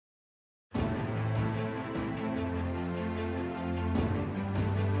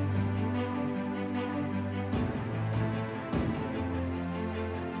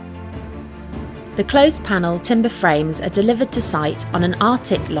The closed panel timber frames are delivered to site on an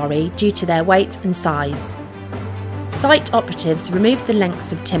Arctic lorry due to their weight and size. Site operatives remove the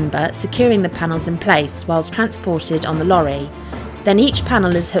lengths of timber, securing the panels in place whilst transported on the lorry. Then each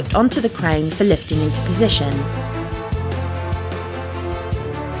panel is hooked onto the crane for lifting into position.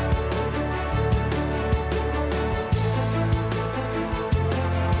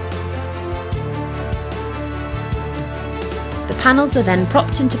 The panels are then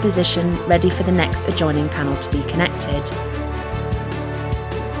propped into position, ready for the next adjoining panel to be connected.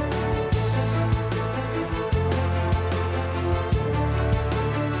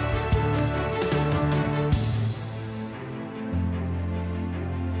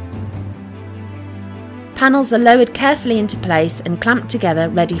 Panels are lowered carefully into place and clamped together,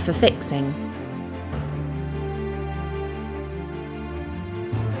 ready for fixing.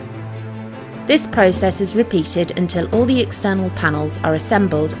 This process is repeated until all the external panels are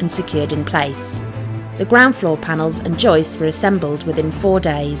assembled and secured in place. The ground floor panels and joists were assembled within 4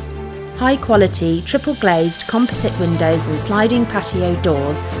 days. High quality, triple glazed composite windows and sliding patio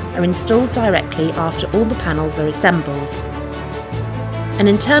doors are installed directly after all the panels are assembled. An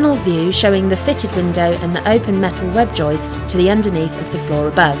internal view showing the fitted window and the open metal web joist to the underneath of the floor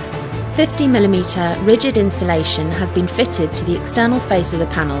above. 50mm rigid insulation has been fitted to the external face of the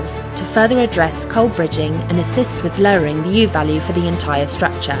panels to further address cold bridging and assist with lowering the U value for the entire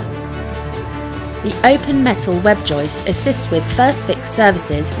structure. The open metal web joist assists with first fix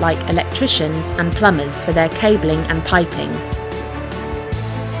services like electricians and plumbers for their cabling and piping.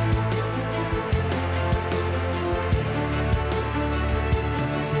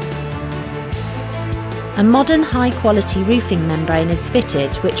 A modern high-quality roofing membrane is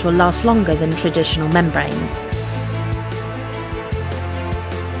fitted, which will last longer than traditional membranes.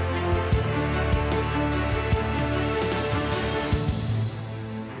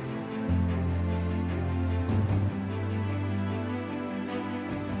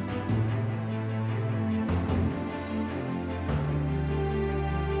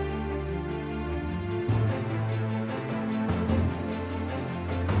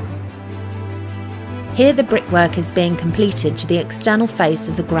 Here the brickwork is being completed to the external face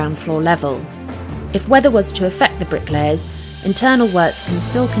of the ground floor level. If weather was to affect the bricklayers, internal works can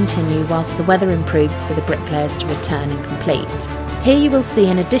still continue whilst the weather improves for the bricklayers to return and complete. Here you will see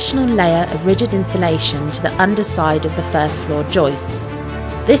an additional layer of rigid insulation to the underside of the first floor joists.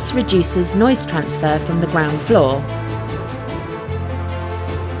 This reduces noise transfer from the ground floor.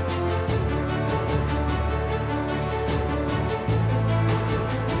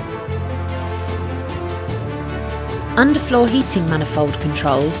 Underfloor heating manifold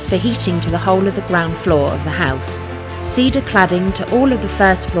controls for heating to the whole of the ground floor of the house. Cedar cladding to all of the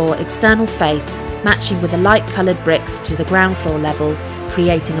first floor external face, matching with the light coloured bricks to the ground floor level,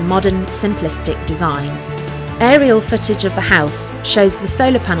 creating a modern, simplistic design. Aerial footage of the house shows the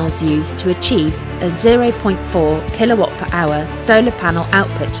solar panels used to achieve a 0.4 kilowatt per hour solar panel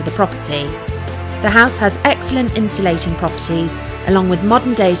output to the property. The house has excellent insulating properties along with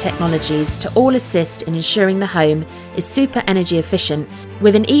modern day technologies to all assist in ensuring the home is super energy efficient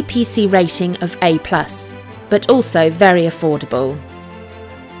with an EPC rating of A+, but also very affordable.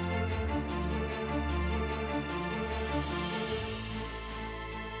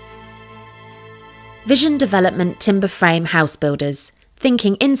 Vision Development Timber Frame House Builders,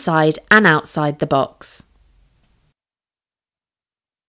 thinking inside and outside the box.